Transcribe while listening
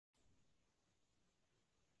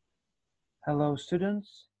Hello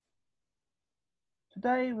students,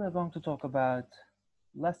 today we're going to talk about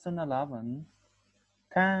lesson 11,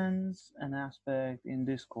 tense and aspect in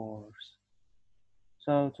discourse.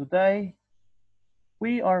 So today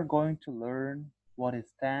we are going to learn what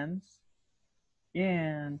is tense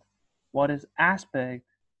and what is aspect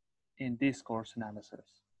in discourse analysis.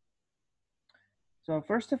 So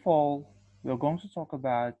first of all, we're going to talk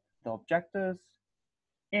about the objectives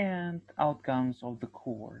and outcomes of the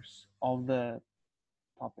course of the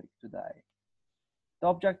topic today. The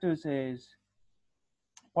objectives is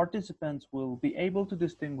participants will be able to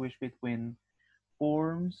distinguish between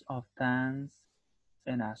forms of tense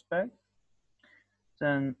and aspect.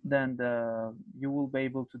 Then you will be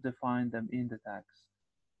able to define them in the text.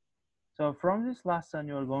 So from this lesson,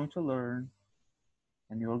 you are going to learn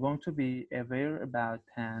and you are going to be aware about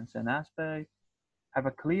tense and aspect, have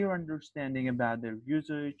a clear understanding about their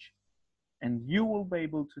usage, and you will be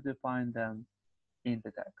able to define them in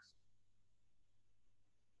the text.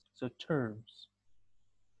 So terms.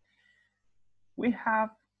 We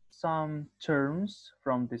have some terms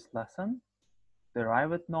from this lesson: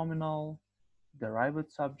 derived nominal, derived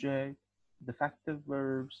subject, defective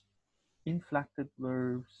verbs, inflected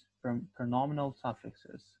verbs, from pronominal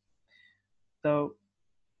suffixes. So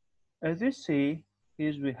as you see,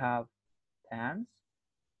 here we have tense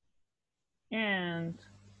and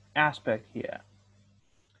aspect here.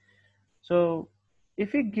 So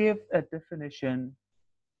if you give a definition,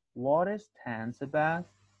 what is tense about?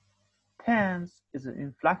 Tense is an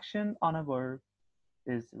inflection on a verb,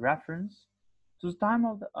 is reference to the time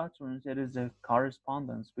of the utterance. It is a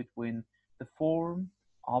correspondence between the form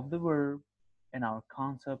of the verb and our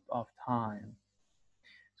concept of time.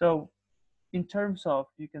 So in terms of,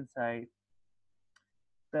 you can say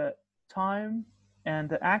the time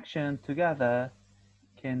and the action together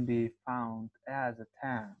can be found as a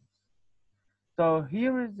tense. So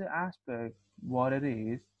here is the aspect, what it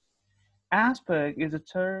is. Aspect is a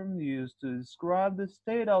term used to describe the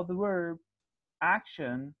state of the verb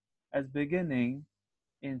action as beginning,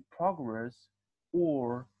 in progress,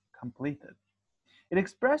 or completed. It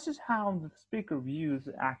expresses how the speaker views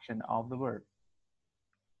the action of the verb.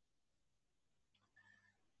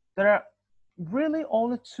 There are really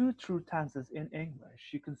only two true tenses in English.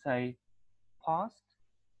 You can say past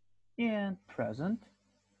and present.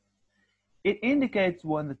 It indicates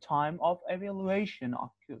when the time of evaluation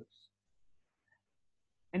occurs.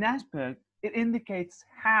 In aspect, it indicates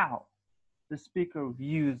how the speaker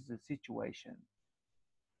views the situation.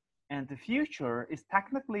 And the future is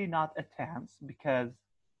technically not a tense because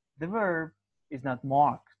the verb is not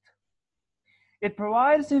marked. It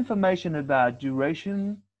provides information about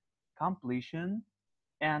duration, completion,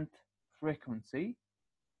 and frequency.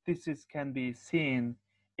 This can be seen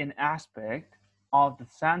in aspect of the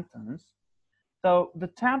sentence. So the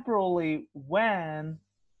temporally when,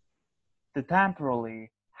 the temporally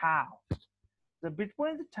how. So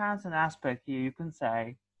between the tense and aspect here, you can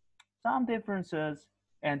say some differences,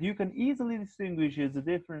 and you can easily distinguish the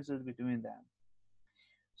differences between them.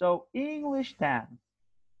 So English tense.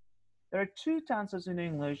 There are two tenses in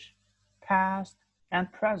English, past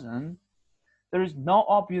and present. There is no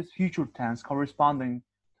obvious future tense corresponding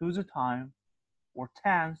to the time or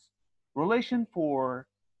tense relation for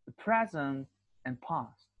the present and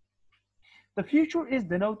past. The future is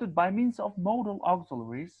denoted by means of modal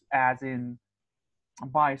auxiliaries, as in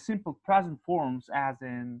by simple present forms, as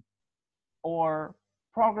in, or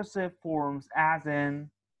progressive forms, as in,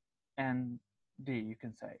 and D, you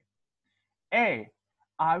can say. A,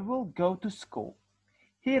 I will go to school.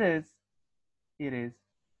 Here is,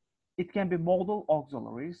 it can be modal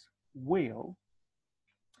auxiliaries, will.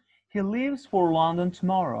 He leaves for London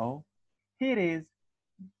tomorrow. Here is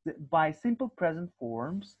by simple present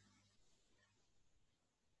forms.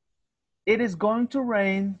 It is going to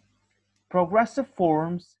rain, progressive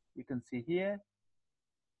forms, you can see here.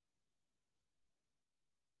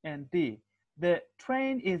 And D, the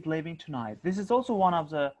train is leaving tonight. This is also one of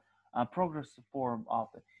the progressive form of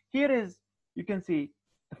it. Here is, you can see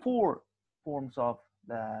the four forms of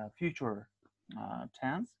the future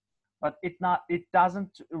tense, but it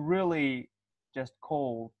doesn't really just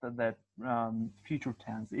call that future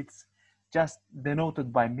tense. It's just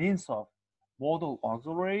denoted by means of modal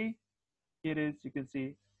auxiliary. Here it is, you can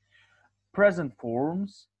see present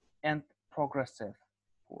forms and progressive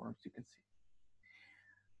forms, you can see.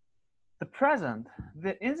 The present,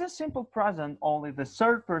 in the simple present, only the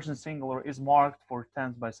third person singular is marked for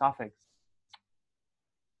tense by suffix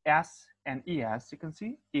s and es. You can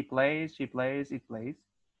see he plays, she plays, it plays.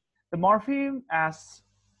 The morpheme s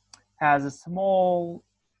has a small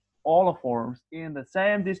all forms in the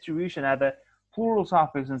same distribution as the plural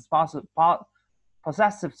suffix and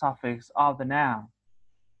possessive suffix of the noun.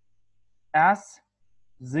 As,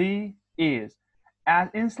 z, is. As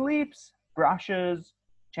in sleeps, brushes,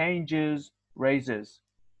 changes, raises.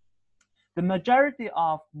 The majority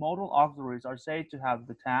of modal auxiliaries are said to have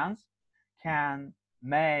the tense can,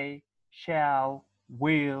 may, shall,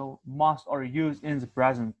 will, must are used in the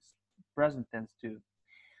present tense too.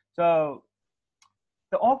 So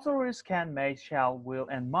the auxiliaries can, may, shall, will,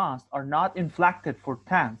 and must are not inflected for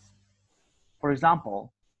tense. For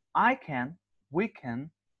example, I can, we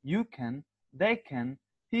can, you can, they can,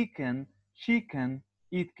 he can, she can,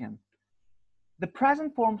 it can. The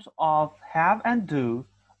present forms of have and do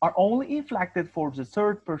are only inflected for the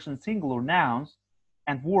third person singular nouns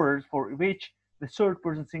and words for which the third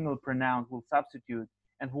person singular pronouns will substitute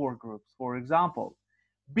and word groups. For example,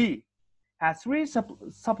 be has three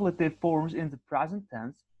suppletive forms in the present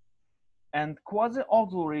tense, and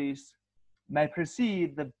quasi-auxiliaries may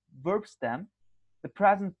precede the verb stem, the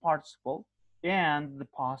present participle, and the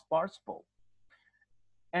past participle.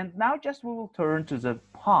 And now just we will turn to the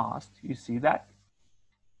past. You see that?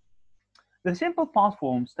 The simple past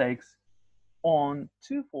forms takes on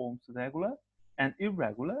two forms, regular and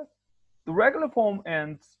irregular. The regular form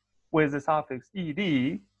ends with the suffix ed.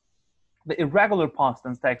 The irregular past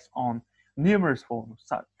tense takes on numerous forms.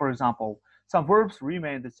 For example, some verbs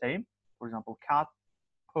remain the same. For example, cut,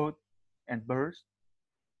 put, and burst.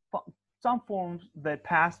 Some forms they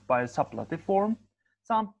pass by a suppletive form.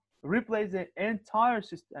 Some replace the entire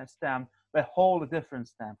stem by whole different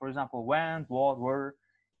stem. For example, when, what, were,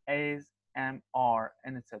 is, am, are,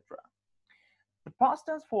 and etc. The past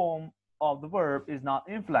tense form of the verb is not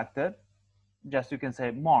inflected, just you can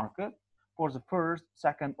say marked, for the first,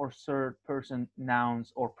 second, or third person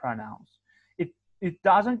nouns or pronouns. It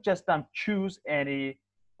doesn't just choose any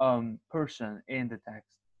person in the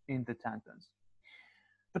text, in the sentence.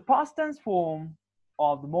 The past tense form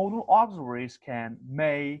of the modal auxiliaries can,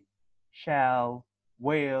 may, shall,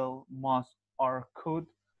 will, must, or could,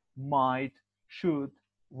 might, should,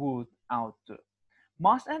 would, ought to.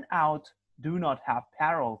 Must and ought do not have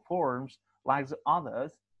parallel forms like the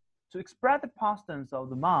others. To express the past tense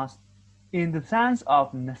of the must in the sense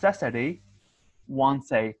of necessity, one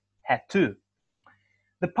say had to.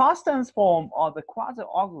 The past tense form of the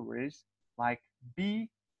quasi-auxiliaries like be,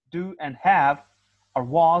 do, and have are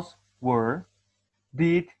was, were,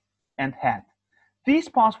 did, and had. These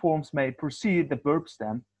past forms may precede the verb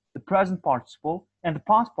stem, the present participle, and the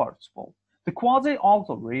past participle. The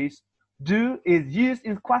quasi-auxiliaries do is used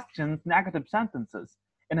in questions, negative sentences,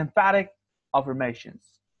 and emphatic affirmations.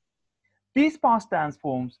 These past tense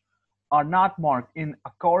forms are not marked in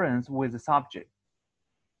accordance with the subject.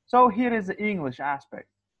 So here is the English aspect.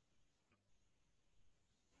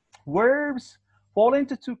 Verbs fall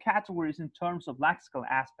into two categories in terms of lexical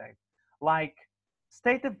aspect, like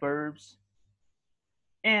stative verbs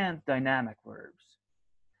and dynamic verbs.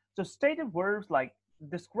 So stative verbs like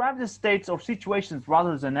describe the states or situations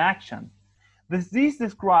rather than action. These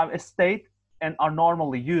describe a state and are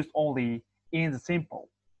normally used only in the simple.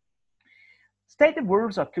 Stative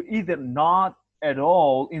verbs are either not at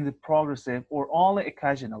all in the progressive or only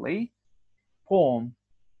occasionally. Poem,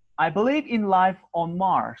 I believe in life on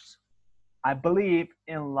Mars. I believe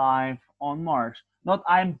in life on Mars. Not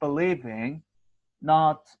I'm believing,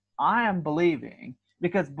 not I am believing,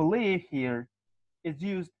 because believe here is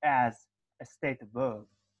used as a stative verb.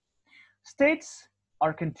 States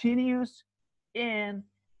are continuous and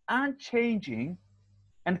unchanging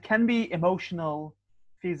and can be emotional,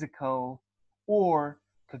 physical, or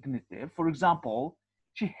cognitive. For example,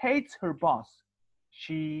 she hates her boss.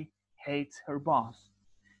 She hates her boss.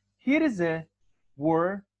 Here is a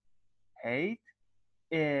word, hate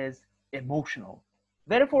is emotional.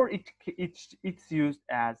 Therefore, it's used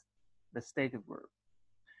as the stative verb.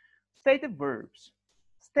 Stative verbs,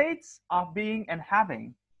 states of being and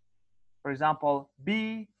having. For example,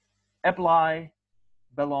 be, apply,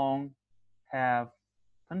 belong, have,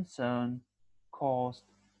 concern, cost,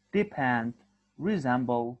 depend,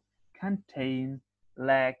 resemble, contain,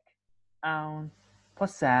 lack, own,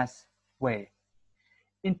 possess, weigh.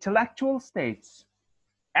 Intellectual states,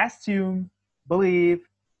 assume, believe,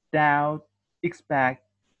 doubt, expect,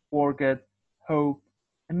 forget, hope,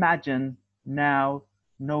 imagine, now,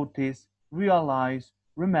 notice, realize,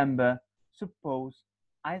 remember, suppose,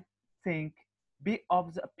 I think, be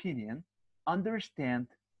of the opinion, understand,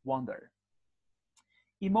 wonder.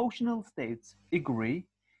 Emotional states agree,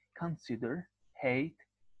 consider, hate,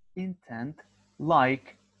 intend,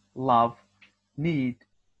 like, love, need,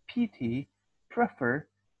 pity, prefer,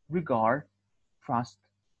 regard, trust,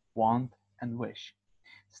 want, and wish.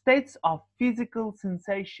 States of physical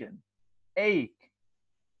sensation, ache,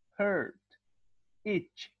 hurt,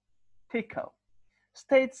 itch, tickle.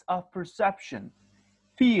 States of perception,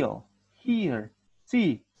 feel, hear,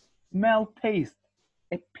 see, smell, taste,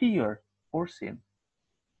 appear, or seem.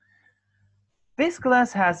 This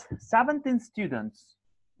class has 17 students.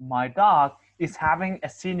 My dog is having a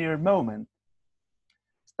senior moment.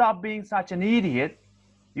 Stop being such an idiot.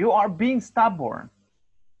 You are being stubborn.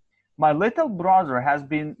 My little brother has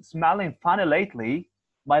been smelling funny lately.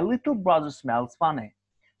 My little brother smells funny.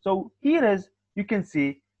 So here is, you can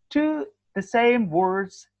see two the same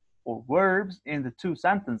words or verbs in the two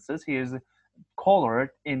sentences. Here's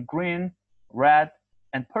colored in green, red,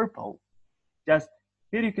 and purple. Just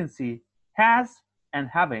here you can see has and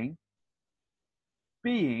having,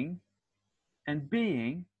 being and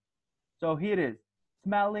being. So here it is,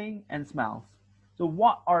 smelling and smells. So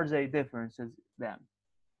what are the differences then?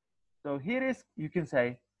 So here is, you can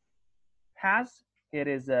say has, it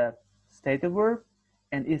is a stative verb,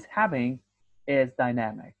 and is having is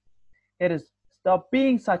dynamic. It is stop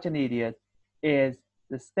being such an idiot is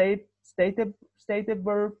the stative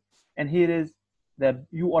verb, and here is that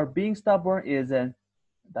you are being stubborn is a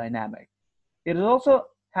dynamic. It is also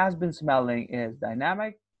has been smelling is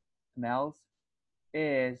dynamic, smells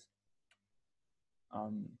is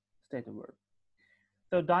um, stative verb.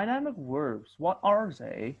 So dynamic verbs, what are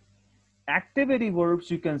they? Activity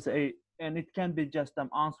verbs, you can say, and it can be just an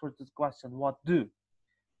answer to this question, what do?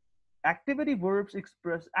 Activity verbs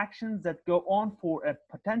express actions that go on for a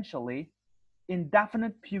potentially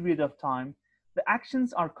indefinite period of time. The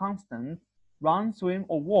actions are constant, run, swim,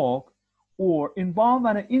 or walk, or involve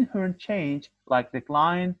an inherent change like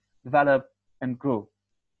decline, develop, and grow.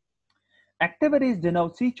 Activities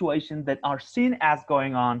denote situations that are seen as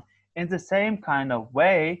going on in the same kind of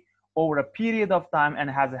way over a period of time and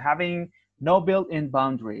has having no built-in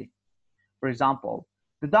boundary. For example,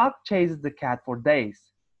 the dog chases the cat for days.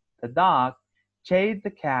 The dog chased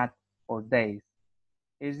the cat for days.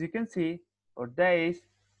 As you can see, for days,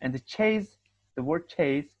 and the chase, the word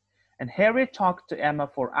chase, and Harry talked to Emma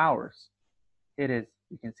for hours. It is,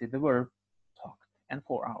 you can see the verb talked and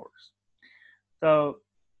 4 hours. So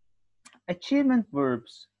achievement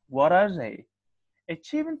verbs, what are they?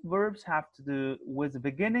 Achievement verbs have to do with the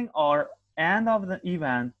beginning or end of the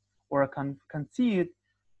event or conceived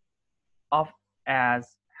of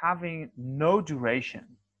as having no duration.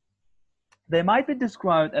 They might be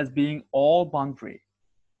described as being all boundary.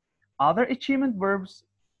 Other achievement verbs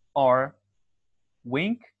are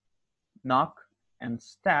wink, knock, and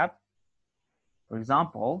step. For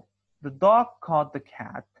example, the dog caught the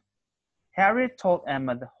cat. Harry told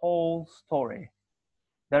Emma the whole story.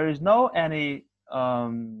 There is no any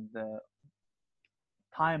the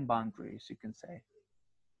time boundaries, you can say.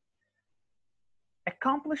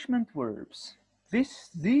 Accomplishment verbs.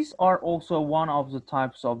 These are also one of the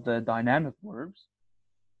types of the dynamic verbs.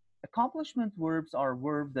 Accomplishment verbs are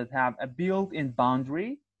verbs that have a built-in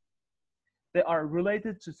boundary. They are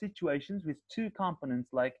related to situations with two components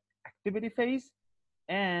like activity phase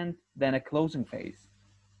and then a closing phase.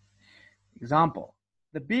 Example,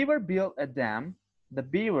 the beaver built a dam. The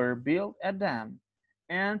beaver built a dam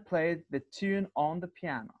and played the tune on the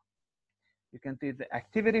piano. You can see the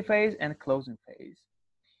activity phase and closing phase.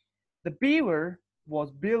 The beaver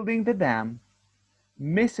was building the dam.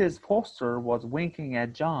 Mrs. Foster was winking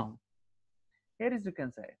at John. Here is you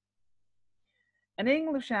can say. An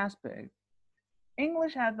English aspect.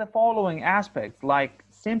 English has the following aspects like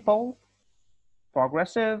simple,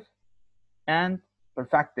 progressive, and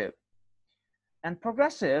perfective. And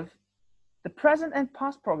progressive, the present and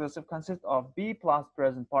past progressive consist of be plus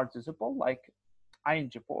present participle like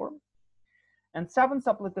ing form, and 7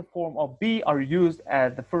 suppletive form of be are used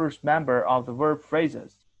as the first member of the verb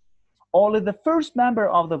phrases. Only the first member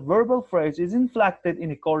of the verbal phrase is inflected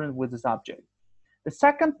in accordance with the subject. The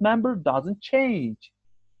second member doesn't change.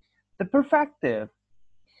 The perfective.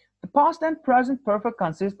 The past and present perfect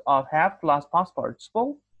consist of have plus past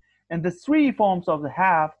participle, and the 3 forms of the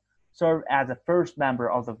have serve as the first member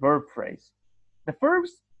of the verb phrase. The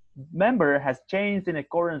first member has changed in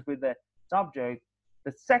accordance with the subject.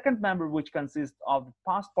 The second member, which consists of the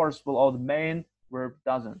past participle of the main verb,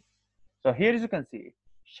 doesn't. So here, as you can see,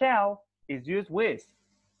 shall is used with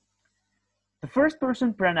the first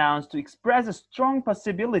person pronouns to express a strong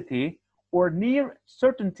possibility or near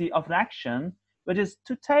certainty of an action which is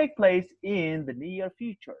to take place in the near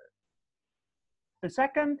future. The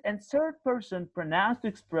second and third person pronouns to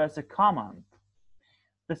express a command.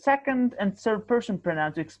 The second and third person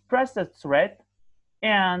pronouns to express a threat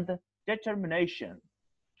and determination.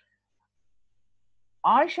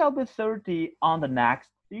 I shall be 30 on the next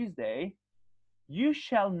Tuesday. You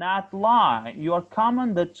shall not lie. You are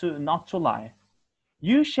commanded to not to lie.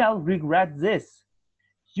 You shall regret this.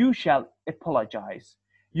 You shall apologize.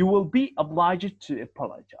 You will be obliged to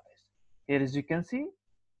apologize. Here, as you can see,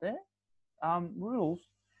 the rules.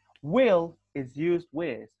 Will is used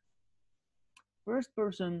with first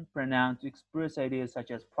person pronoun to express ideas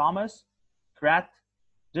such as promise, threat,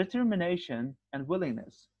 determination, and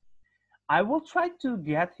willingness. I will try to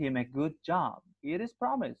get him a good job. Here is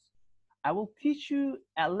promise. I will teach you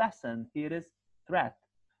a lesson. Here is threat.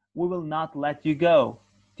 We will not let you go.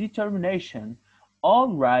 Determination.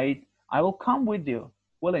 All right, I will come with you.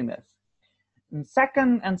 Willingness. And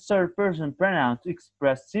second and third person pronouns to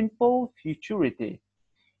express simple futurity.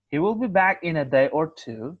 He will be back in a day or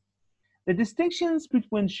two. The distinctions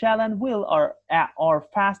between shall and will are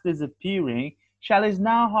fast disappearing. Shall is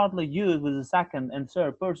now hardly used with the second and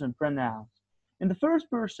third person pronouns. In the first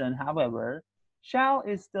person, however, shall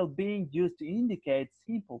is still being used to indicate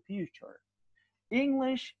simple future.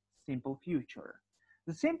 English simple future.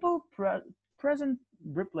 The simple present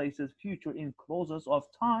replaces future in clauses of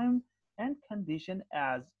time and condition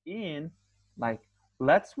as in like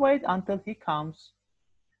let's wait until he comes.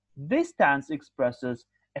 This tense expresses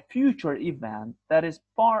a future event that is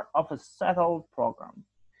part of a settled program.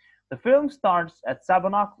 The film starts at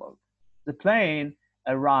 7 o'clock. The plane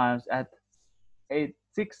arrives at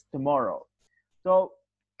 6 tomorrow. So,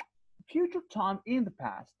 future time in the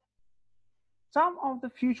past. Some of the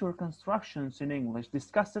future constructions in English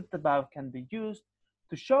discussed above can be used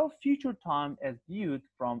to show future time as viewed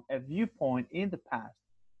from a viewpoint in the past.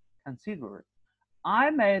 Consider I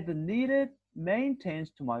made the needed maintenance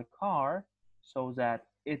to my car so that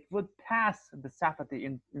it would pass the safety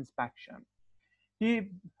inspection. He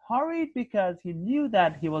hurried because he knew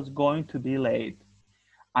that he was going to be late.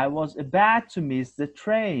 I was about to miss the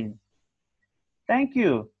train. Thank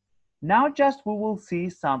you. Now just we will see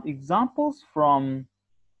some examples from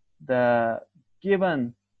the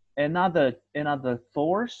given another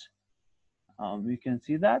source. You can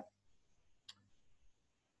see that.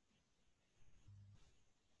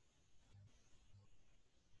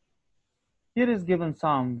 Here is given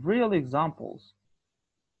some real examples.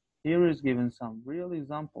 Here is given some real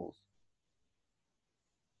examples.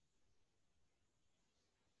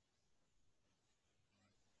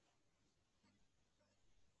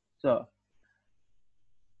 So,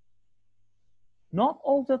 not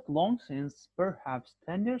all that long since, perhaps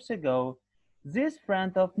 10 years ago, this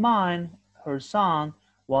friend of mine, her son,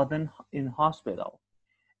 was in hospital.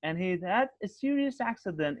 And he had a serious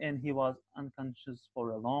accident and he was unconscious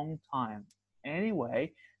for a long time.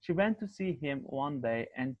 Anyway, she went to see him one day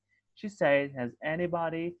and she said, has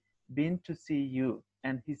anybody been to see you?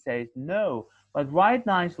 And he says, no, but right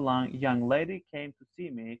nice young lady came to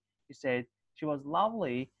see me. He said, she was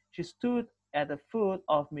lovely. She stood at the foot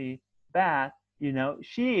of me bed.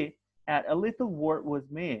 She had a little word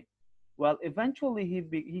with me. Well, eventually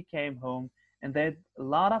he came home and there's a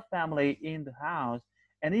lot of family in the house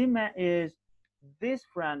and is this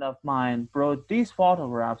friend of mine brought these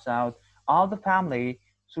photographs out of the family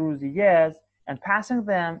through the years and passing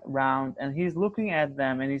them around and he's looking at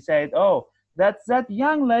them and he said, oh, that's that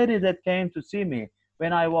young lady that came to see me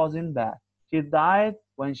when I was in bed. She died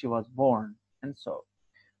when she was born. And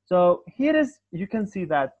so here is you can see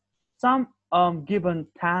that some given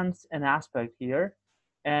tense and aspect here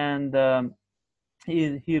and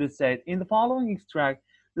here it said, in the following extract,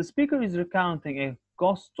 the speaker is recounting a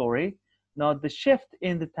ghost story. Note the shift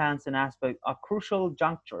in the tense and aspect are crucial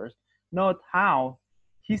junctures. Note how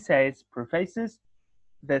he says prefaces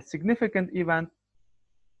the significant event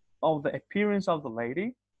of the appearance of the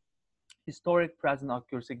lady. Historic present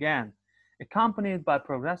occurs again, accompanied by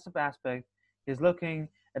progressive aspect. He's looking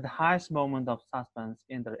at the highest moment of suspense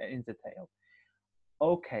in the tale.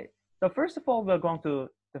 Okay, so first of all, we're going to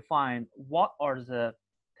define what are the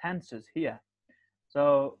tenses here.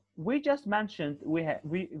 So we just mentioned we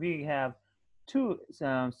have two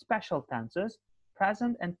special tenses,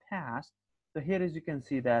 present and past. So here, as you can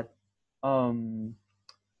see that um,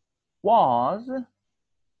 was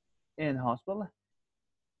in hospital,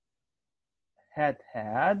 had,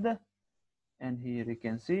 and here you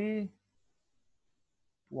can see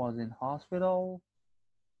was in hospital,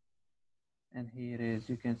 and here is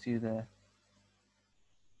you can see the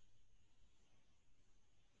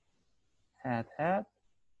had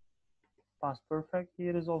past perfect.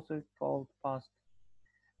 Here is also called past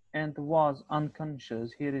and was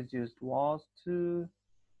unconscious. Here is used was to,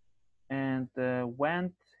 and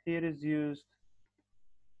went here is used.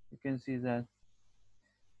 You can see that,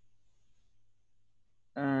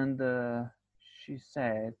 and she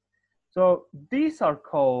said. So these are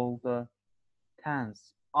called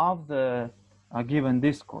tense of the given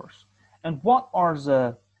discourse. And what are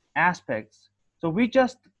the aspects? So we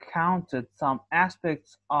just counted some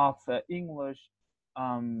aspects of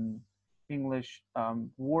um, English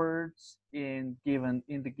words in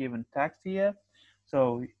the given text here.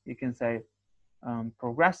 So you can say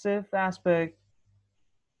progressive aspect.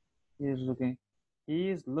 He is looking. He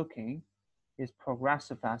is looking. His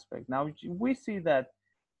progressive aspect. Now we see that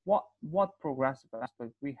what progressive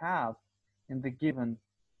aspect we have in the given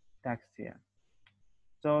text here.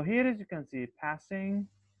 So here, as you can see, passing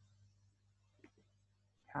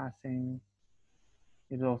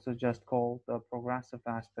is also just called the progressive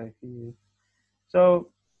aspect here.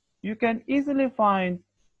 So you can easily find,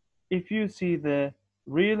 if you see the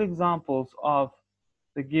real examples of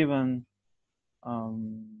the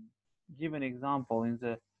um, given example in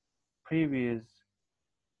the previous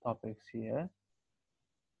topics here,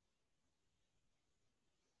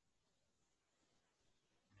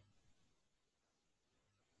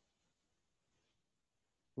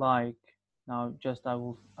 like now just I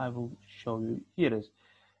will show you. Here it is.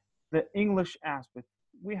 The English aspect.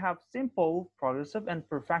 We have simple, progressive, and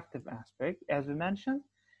perfective aspect, as we mentioned.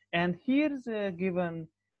 And here's given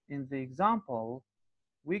in the example,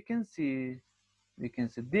 we can see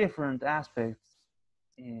different aspects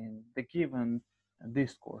in the given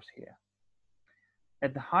discourse here.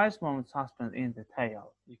 At the highest moment, suspense in the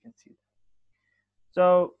tail, you can see that.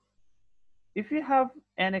 So if you have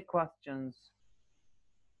any questions,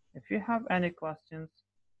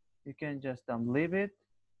 you can just leave it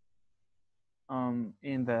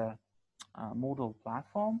in the Moodle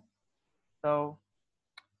platform. So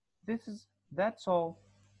that's all.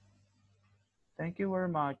 Thank you very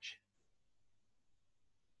much.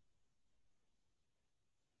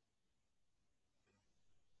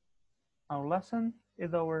 Our lesson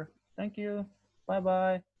is over. Thank you. Bye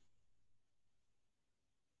bye.